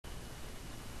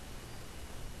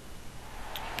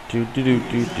Do do do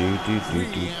do do do do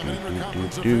do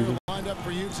do.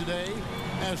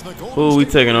 Who are we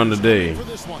taking on today?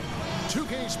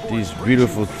 These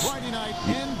beautiful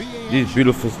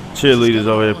cheerleaders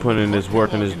over here putting in this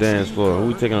work on this dance floor. Who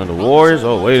we taking on, the Warriors?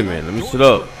 Oh, wait a minute. Let me sit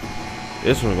up.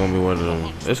 This one's gonna be one of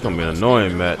them. It's gonna be an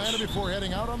annoying match.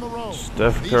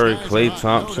 Steph Curry, Klay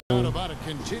Thompson,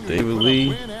 David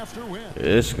Lee.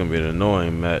 It's gonna be an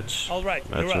annoying match. All right,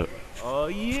 matchup. Oh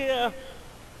yeah.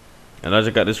 And I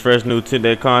just got this fresh new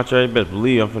 10-day contract. You best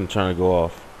believe I'm finna trying to go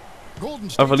off.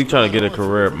 I'm really trying to get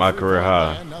my career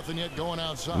high.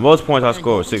 The most points I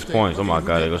scored was 6 points. Oh my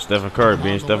God, there goes Stephen Curry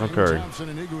being Stephen Curry.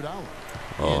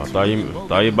 Oh, I thought you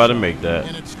about to make that.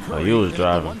 Oh, you was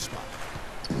driving.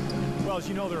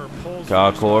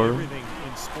 Kyle Korver.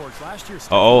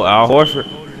 Uh-oh, Al Horford.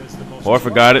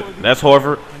 Horford got it. That's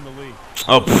Horford.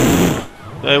 Oh,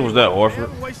 that was that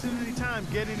Horford.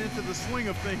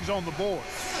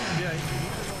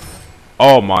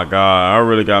 Oh my God, I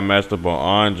really got matched up on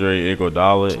Andre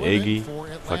Iguodala, Iggy.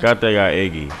 Forgot they got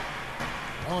Iggy.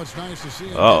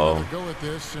 Uh-oh.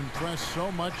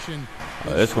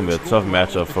 It's going to be a tough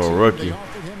matchup for a rookie.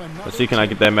 Let's see, can I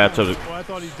get that matchup?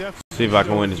 See if I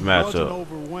can win this matchup.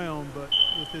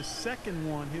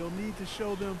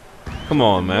 Come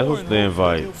on, man. Who's the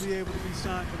invite?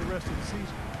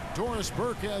 Doris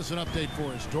Burke has an update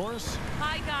for us. Doris?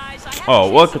 Hi guys.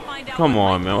 Oh, what? Come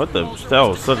on, man. What the? That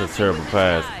was such a terrible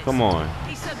pass. Come on.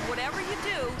 He said, whatever you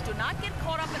do not get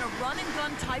caught up in a run and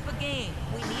gun type of game.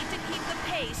 We need to keep the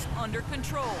pace under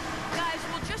control. Guys,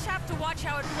 we'll just have to watch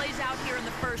how it plays out here in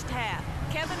the first half.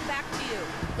 Kevin, back to you.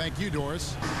 Thank you,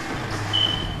 Doris.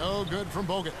 No good from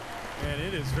Bogut. And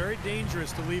it is very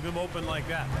dangerous to leave him open like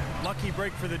that. Lucky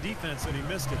break for the defense that he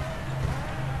missed it.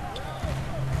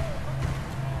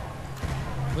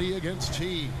 Lee against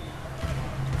T.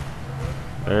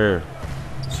 There.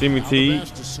 See me, T.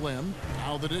 Pass to Slim.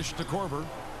 Now the dish to Korver.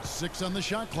 6 on the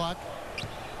shot clock.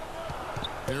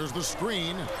 There's the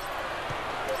screen.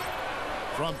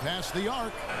 From past the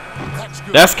arc.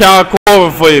 That's Kyle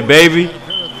Korver for you, baby.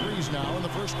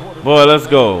 Boy, let's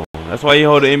go. That's why he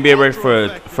hold the NBA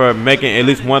record for making at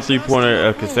least one three-pointer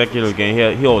a consecutive game.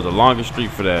 He holds the longest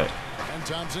streak for that.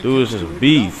 Dude is just a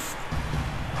beast.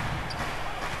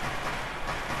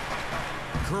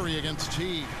 Curry against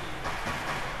T.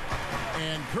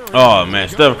 Oh man,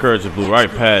 Steph Curry just blew right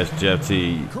past Jeff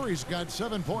T. Curry's got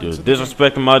 7 points. Just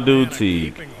disrespecting my dude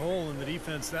T. Hole in the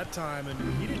defense that time, and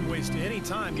he didn't waste any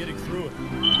time getting through it.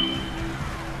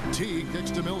 T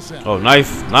kicks to Millsap. Oh,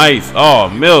 nice. Oh,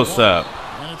 Millsap.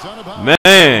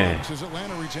 Man,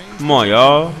 come on,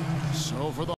 y'all.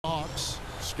 So for the Hawks,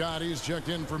 Scotty's checked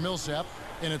in for Millsap,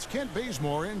 and it's Kent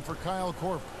Bazemore in for Kyle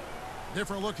Korver.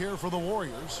 Different look here for the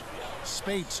Warriors.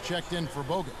 Spates checked in for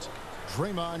Bogut.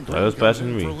 Draymond was passing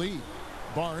in me. for Lee.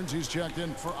 Barnes, he's checked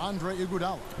in for Andre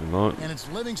Iguodala. And it's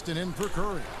Livingston in for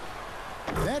Curry.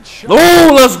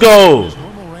 Oh, let's go.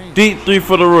 Deep three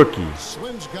for the rookie.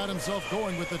 Slim's got himself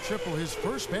going with the triple. His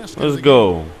first basket. Let's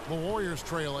go. The Warriors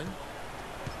trailing.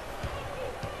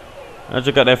 I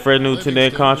just got that fresh new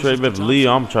 10-day contract. But Lee,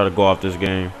 I'm trying to go off this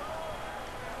game.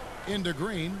 Into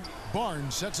Green.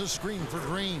 Barnes sets a screen for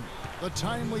Green. The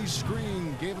timely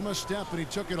screen gave him a step, and he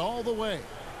took it all the way.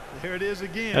 There it is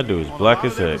again. That dude is black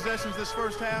as heck. Possessions this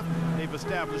first half, they've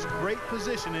established great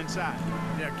position inside.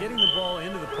 Yeah, getting the ball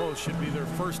into the post should be their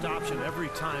first option every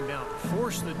time down.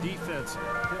 Force the defense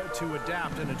to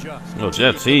adapt and adjust. Oh,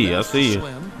 Jeff T, I see you.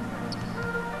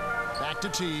 Back to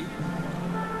T.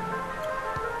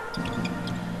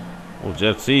 Oh,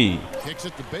 Jeff T. Kicks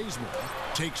it to Bazemore.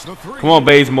 Takes the three. Come on,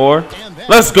 Bazemore.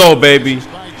 Let's go, baby.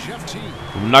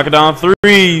 Knock it down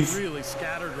threes. Really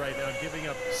scattered right now, giving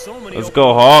up so many. Let's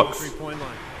go, Hawks. That's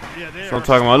what I'm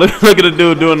talking about. Look at the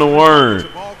dude doing the worm.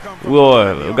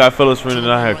 Boy, we got Phyllis Reed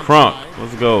and I had Crunk.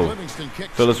 Let's go.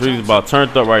 Phyllis Reed is about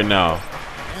turned up right now.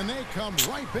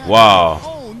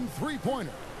 Wow.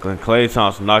 Klay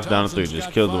Thompson knocks down the three,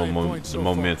 just killed the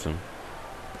momentum.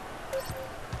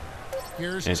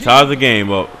 And ties the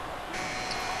game up.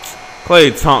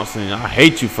 Klay Thompson, I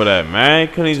hate you for that, man.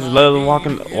 Couldn't he just let him walk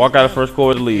out of first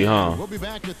quarter of the lead, huh?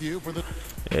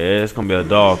 Yeah, it's gonna be a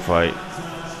dog fight.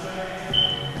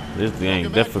 This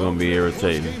game definitely gonna be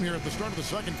irritating.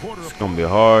 It's gonna be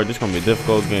hard. This gonna be a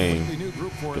difficult game.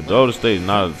 The Golden State is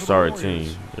not a sorry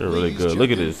team. They're really good.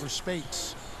 Look at this.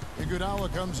 I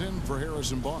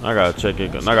gotta check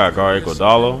it. I gotta guard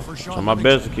Iguodala. Try my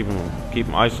best to keep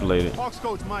him isolated. Hawks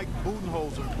coach Mike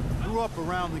Budenholzer grew up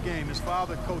around the game. His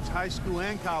father coached high school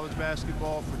and college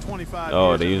basketball for 25 years.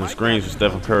 Oh, they're using screens for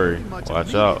Stephen Curry.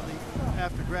 Watch out.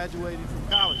 After graduating from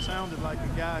college, Sounded like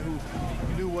a guy who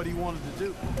knew what he wanted to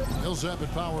do. Millsap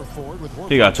at power forward with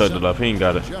Horford. He got tucked it up. He ain't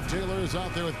got it. Jeff Taylor is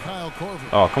out there with Kyle Korver.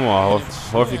 Oh, come on,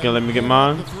 Horford. You can let me get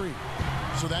mine.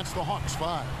 So that's the Hawks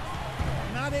 5.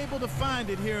 Not able to find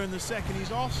it here in the second.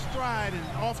 He's off stride and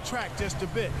off track just a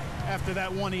bit after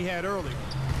that one he had earlier.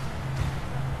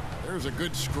 There's a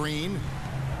good screen.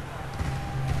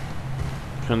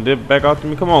 Can dip back out to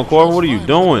me? Come on, Korver. What are you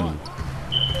doing?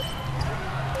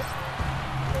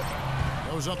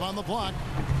 Goes up on the block.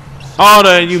 Oh,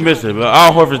 that you missed it. But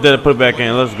Al Horford's there to put it back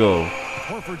in. Let's go.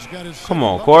 Come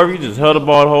on, Korver. You just held the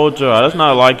ball the whole drive. That's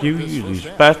not like you. You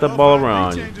just passed that ball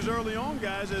around you.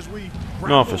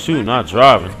 No, for shooting, not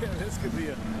driving. This could be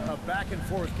a back and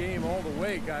forth game all the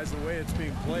way, guys. The way it's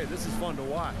being played. This is fun to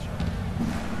watch.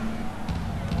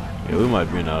 Yeah, we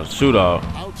might be in a shootout.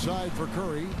 Outside for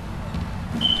Curry.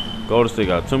 Golden State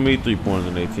got too many 3-pointers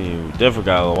in their team. We definitely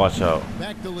got to watch out.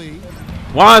 Back to Lee.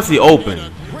 Why is he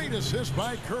open? Great assist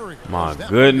by Curry. My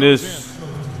goodness.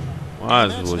 Why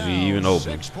was he even open?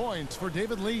 6 points for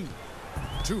David Lee.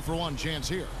 2-for-1 chance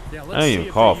here. Yeah, I didn't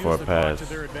even call for a pass. To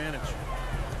their advantage.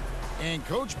 And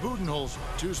Coach Budenholzer,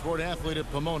 two-sport athlete at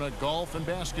Pomona, golf and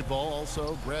basketball,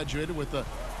 also graduated with a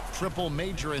triple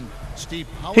major in steep.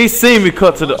 He seen me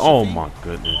cut to the. Oh my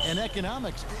goodness. And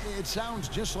economics. It sounds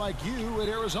just like you at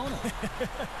Arizona.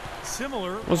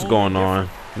 Similar. What's going on?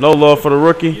 No love for the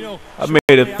rookie. I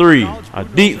made a 3, a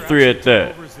deep 3 at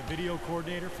that.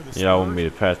 Yeah, I want me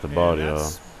to pass the ball, y'all.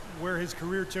 Where his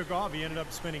career took off. He ended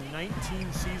up spending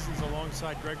 19 seasons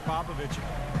alongside Greg Popovich,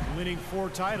 winning 4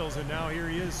 titles, and now here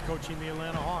he is coaching the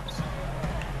Atlanta Hawks.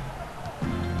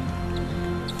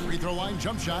 Free throw line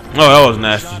jump shot. Oh, that was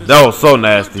nasty. That was so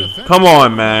nasty. Come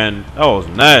on, man. That was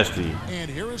nasty. And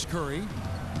here is Curry.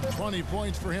 20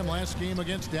 points for him last game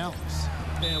against Dallas.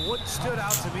 And what stood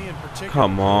out to me in particular.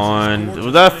 Come on.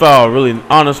 Was that foul really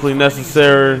honestly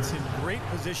necessary?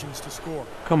 To score.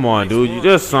 Come on, dude. You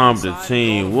just signed the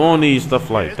team. We don't need stuff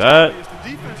like that.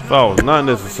 Foul was not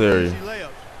necessary.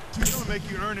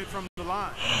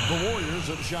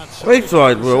 Wait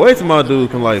till my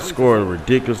dude can like score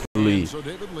ridiculously,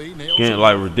 getting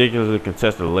like ridiculously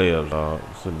contested layups. Dog.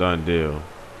 It's a done deal.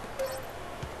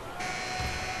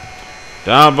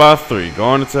 Down by 3,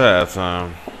 going into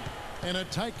halftime. And a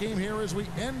tight game here as we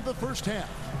end the first half.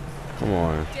 Come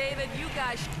on. David, you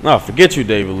guys. No, forget you,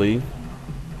 David Lee.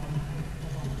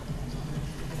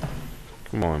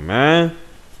 Come on, man.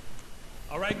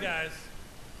 All right, guys.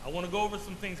 I want to go over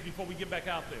some things before we get back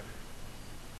out there.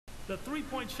 The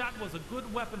three-point shot was a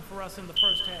good weapon for us in the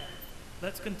first half.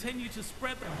 Let's continue to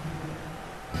spread them.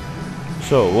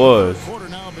 So it was. Quarter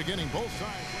now beginning both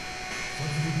sides.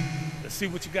 Let's see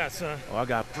what you got, son. Oh, I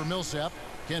got for Millsap.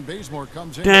 Ken Bazemore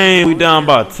comes in. Dang, we down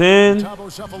by 10. Tabo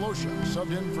Cephalosha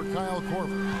subbed in for Kyle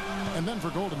Korver. And then for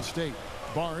Golden State,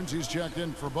 Barnes, he's checked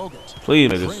in for Bogut.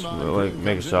 Please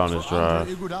make a shot on this drive.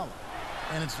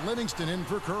 And it's Livingston in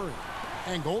for Curry.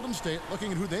 And Golden State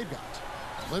looking at who they've got.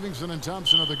 Livingston and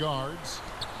Thompson are the guards.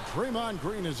 Draymond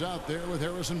Green is out there with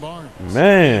Harrison Barnes.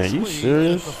 Man, you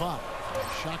serious?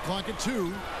 Shot clock at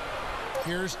 2.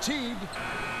 Here's Teague.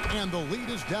 And the lead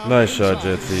is down. Nice shot,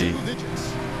 Jet Teague.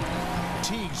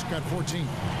 Teague's got 14.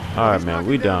 All right, man,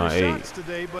 we down 8.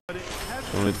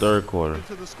 Only third quarter.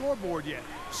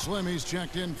 Slim, he's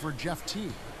checked in for Jeff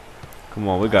Teague. Come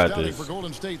on, we got this. For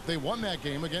Golden State, they won that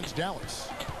game against Dallas.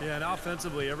 Yeah, and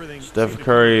offensively, everything. Steph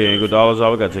Curry and Iguodala's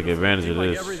out. We got to take advantage of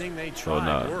this. Oh,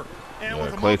 no. And Yeah,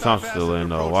 with a Klay Thompson's still in, multifaceted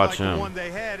though. Watch approach like him. the one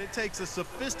they had, it takes a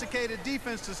sophisticated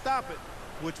defense to stop it,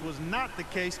 which was not the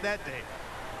case that day.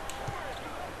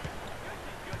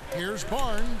 Here's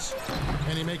Barnes,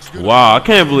 and he makes good. Wow, I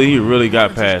can't believe he really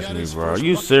got past me, bro. Are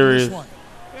you serious?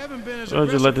 Don't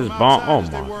just let this bomb. Oh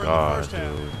my God,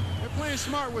 dude.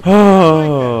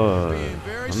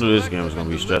 I knew this game was gonna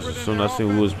be stressful as soon as I seen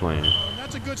who was playing.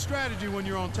 That's a good strategy when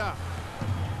you're on top.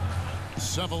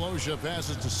 Cephalosha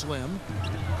passes to Slim.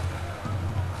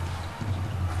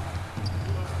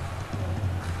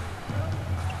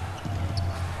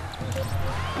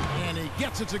 And he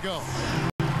gets it to go.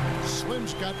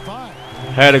 Slim's got 5.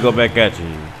 Had to go back at you.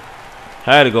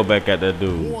 Had to go back at that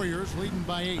dude. Warriors leading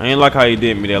by 8. I ain't like how he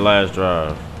did me that last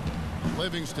drive.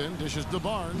 Livingston dishes to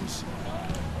Barnes.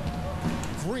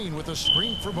 Green with a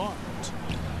screen for Barnes.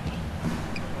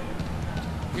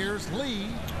 Here's Lee.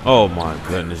 Oh my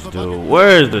goodness, dude.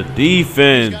 Where's the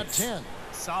defense?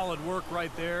 Solid work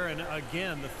right there, and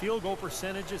again, the field goal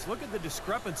percentages. Look at the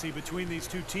discrepancy between these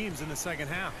two teams in the second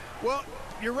half. Well,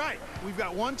 you're right. We've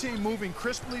got one team moving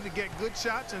crisply to get good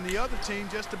shots, and the other team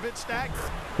just a bit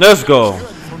stagnant. Let's go.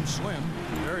 From Slim.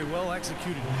 Very well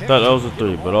executed. Thought that was a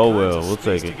 3, but oh well, we'll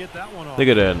take it. Look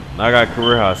at that. I got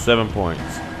career high 7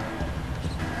 points.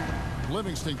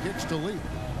 Livingston gets to lead.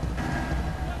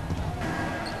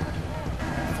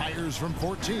 Fires from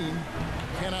 14.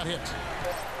 Cannot hit.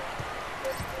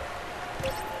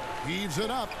 Heaves it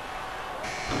up.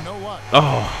 You know what?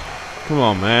 Oh, come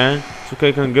on, man.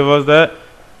 2K couldn't give us that.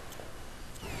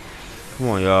 Come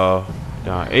on, y'all.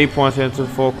 Down 8 points into the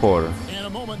fourth quarter. In a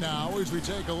moment now, as we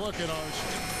take a look at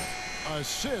our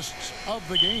assists of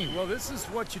the game. Well, this is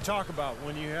what you talk about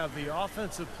when you have the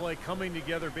offensive play coming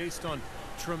together based on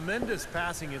tremendous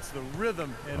passing. It's the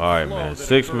rhythm and all right, flow man. that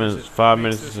 6 occurs minutes, that 5 makes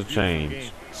minutes this to a beautiful change.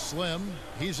 game. Slim,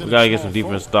 he's We in gotta a get some small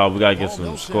defense forward. stop. We gotta get Ball some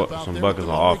Millsap out some there buckets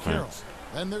with on the Carroll. offense.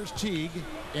 Then there's Teague,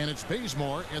 and it's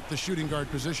Bazemore at the shooting guard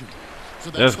position. So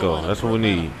Let's the go. lineup That's what we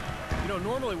right now. need. You know,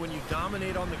 normally when you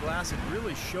dominate on the glass, it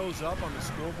really shows up on the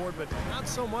scoreboard, but not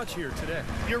so much here today.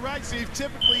 You're right, Steve.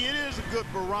 Typically, it is a good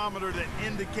barometer that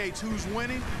indicates who's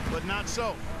winning, but not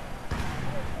so.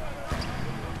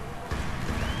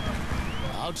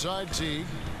 Outside Teague.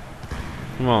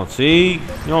 Come on, T. You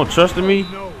don't trust in me?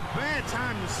 No, bad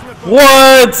time to slip up.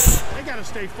 What? They gotta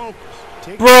stay focused.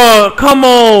 Bruh, come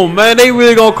on, man. They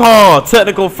really gonna call a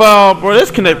technical foul, bro.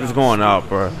 This connector's going out,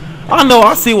 bro. I know.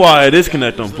 I see why this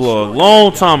connector unplugged a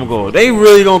long time ago. They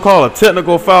really gonna call a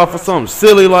technical foul for something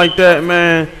silly like that,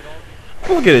 man.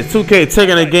 Look at it. 2K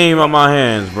taking the game out my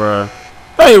hands, bro.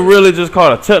 They really just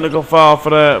called a technical foul for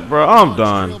that, bro. I'm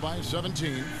done. By 17.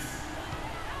 And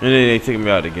then they taking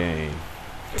me out of the game.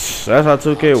 That's how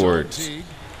 2K works. Teague.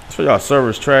 That's why y'all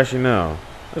servers trashy now.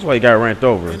 That's why he got ranked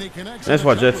over. And he connects That's on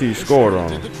why the Jet T jumper. scored on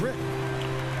Did him. the trick.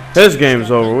 This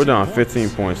game's over. We're down 15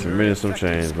 points in a minute some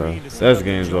change, bro. This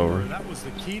game's over. That was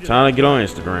the key to Time to get on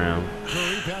Instagram.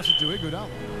 Curry passes to Iguodala.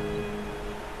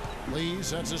 Lee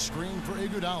sets a screen for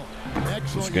Iguodala.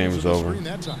 Excellent This game use is of the over. screen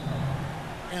that time.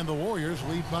 And the Warriors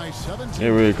lead by 17. They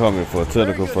really called me for a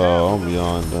technical foul. I'm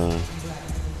beyond done.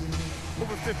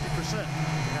 over 50%.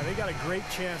 Now they got a great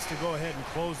chance to go ahead and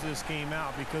close this game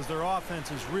out because their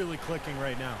offense is really clicking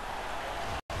right now.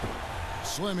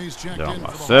 Slim, he's checked Down in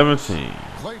by for the 17.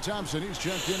 Hawks. Klay Thompson, he's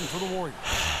checked in for the Warriors.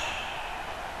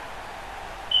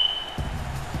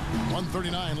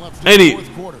 1:39 left in the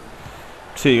fourth quarter.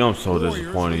 T, I'm so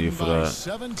disappointed in you for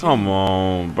that. Come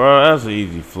on, bro. That's an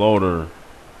easy floater.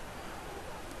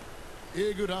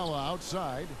 Iguodala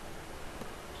outside.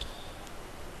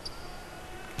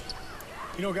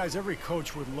 You know, guys, every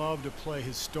coach would love to play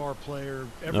his star player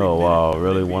every Oh, minute wow, of the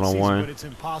really? NBA One-on-one? season, but it's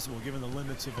impossible given the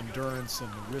limits of endurance and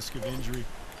the risk of injury.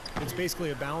 It's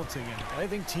basically a balancing act. I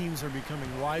think teams are becoming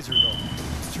wiser, though,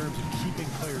 in terms of keeping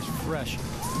players fresh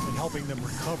and helping them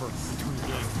recover between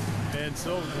games. And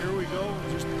so here we go,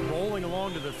 just rolling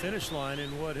along to the finish line in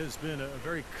what has been a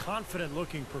very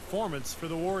confident-looking performance for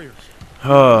the Warriors.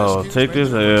 Oh, take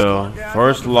this L.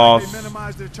 First loss They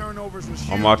minimized their turnovers was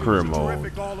on my huge. It career was a mode.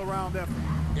 terrific all-around effort.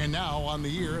 And now on the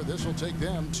year, this will take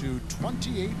them to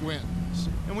 28 wins.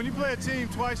 And when you play a team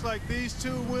twice like these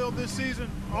two will this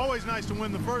season, always nice to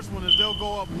win the first one as they'll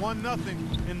go up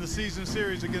 1-0 in the season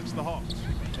series against the Hawks.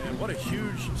 And what a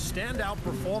huge standout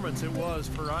performance it was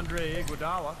for Andre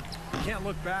Iguodala. You can't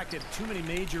look back at too many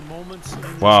major moments in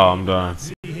this Wow, game I'm done. and not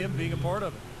see him being a part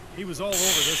of it. He was all over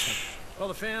this one. Well,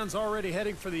 the fans already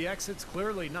heading for the exits,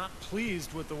 clearly not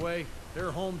pleased with the way their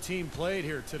home team played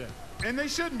here today. And they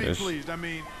shouldn't be Yes. pleased. I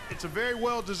mean, it's a very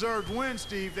well-deserved win,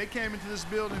 Steve. They came into this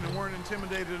building and weren't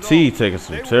intimidated at all. T taking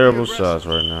some They will be terrible aggressive. shots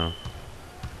right now.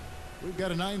 We've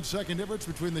got a 9-second difference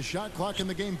between the shot clock and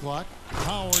the game clock.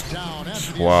 Power down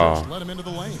after the Wow. assist let him into the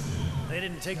lane. They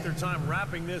didn't take their time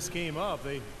wrapping this game up.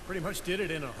 They pretty much did it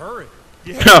in a hurry.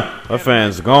 That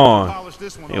fan's gone. Polish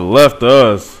this one He off. left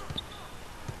us.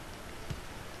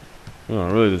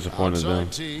 I'm really disappointed in them.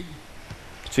 Outside Teague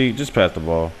T, just pass the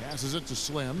ball. passes it to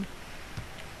Slim.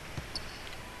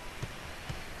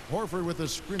 Horford with a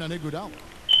screen on Iguodala.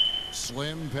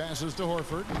 Slim passes to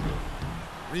Horford.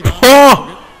 Rebound.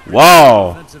 Oh, wow.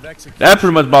 Offensive execution. That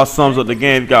pretty much about sums up the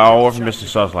game. You got all from missing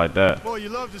shots like that. Boy, you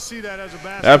love to see that as a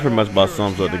basketball That pretty much about player.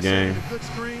 sums up the Getting game. a good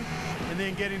screen and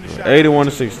then getting the shot. 81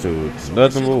 to 62.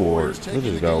 Nothing but wards. We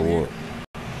just got warped.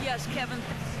 Yes, Kevin.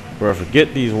 Bro,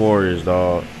 forget these Warriors,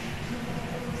 dog.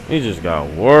 He just got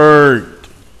worked.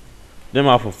 Then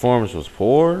my performance was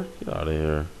poor. Get out of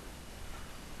here.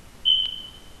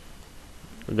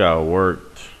 We got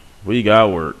worked. We got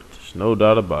worked. There's no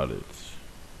doubt about it.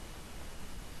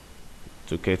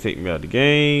 2K take me out of the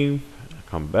game. I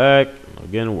come back. I'm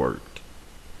getting worked.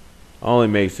 Only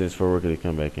makes sense for a rookie to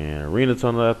come back in. Arena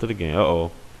tunnel after the game.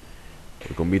 Uh-oh.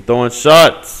 We're going to be throwing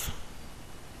shots.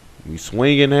 We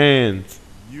swinging hands.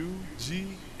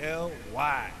 UGLY.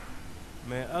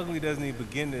 Man, ugly doesn't even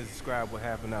begin to describe what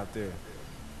happened out there.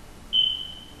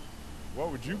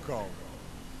 What would you call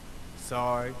it?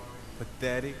 Sorry.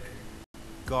 pathetic,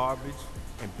 garbage,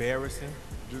 embarrassing.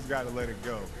 Just got to let it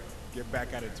go. Get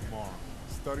back at it tomorrow.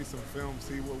 Study some film,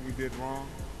 see what we did wrong.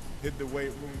 Hit the weight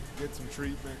room, get some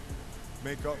treatment.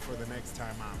 Make up for the next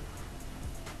time out.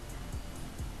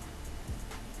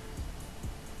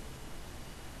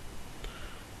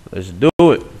 Let's do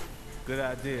it. Good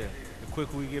idea. The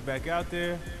quicker we get back out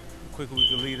there, the quicker we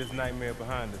can leave this nightmare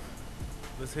behind us.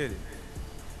 Let's hit it.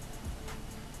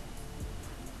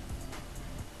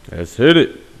 Let's hit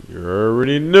it. You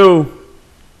already knew.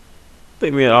 I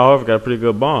think me and Al Horford got a pretty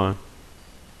good bond.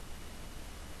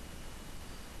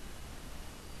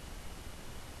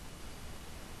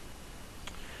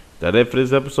 That's it for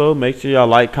this episode. Make sure y'all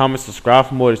like, comment, subscribe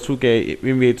for more 2K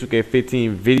NBA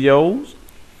 2K15 videos.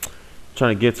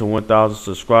 Trying to get to 1,000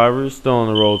 subscribers. Still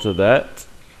on the road to that.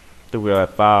 I think we're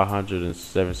at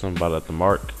 507 something about at the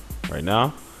mark right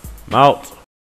now. I'm out.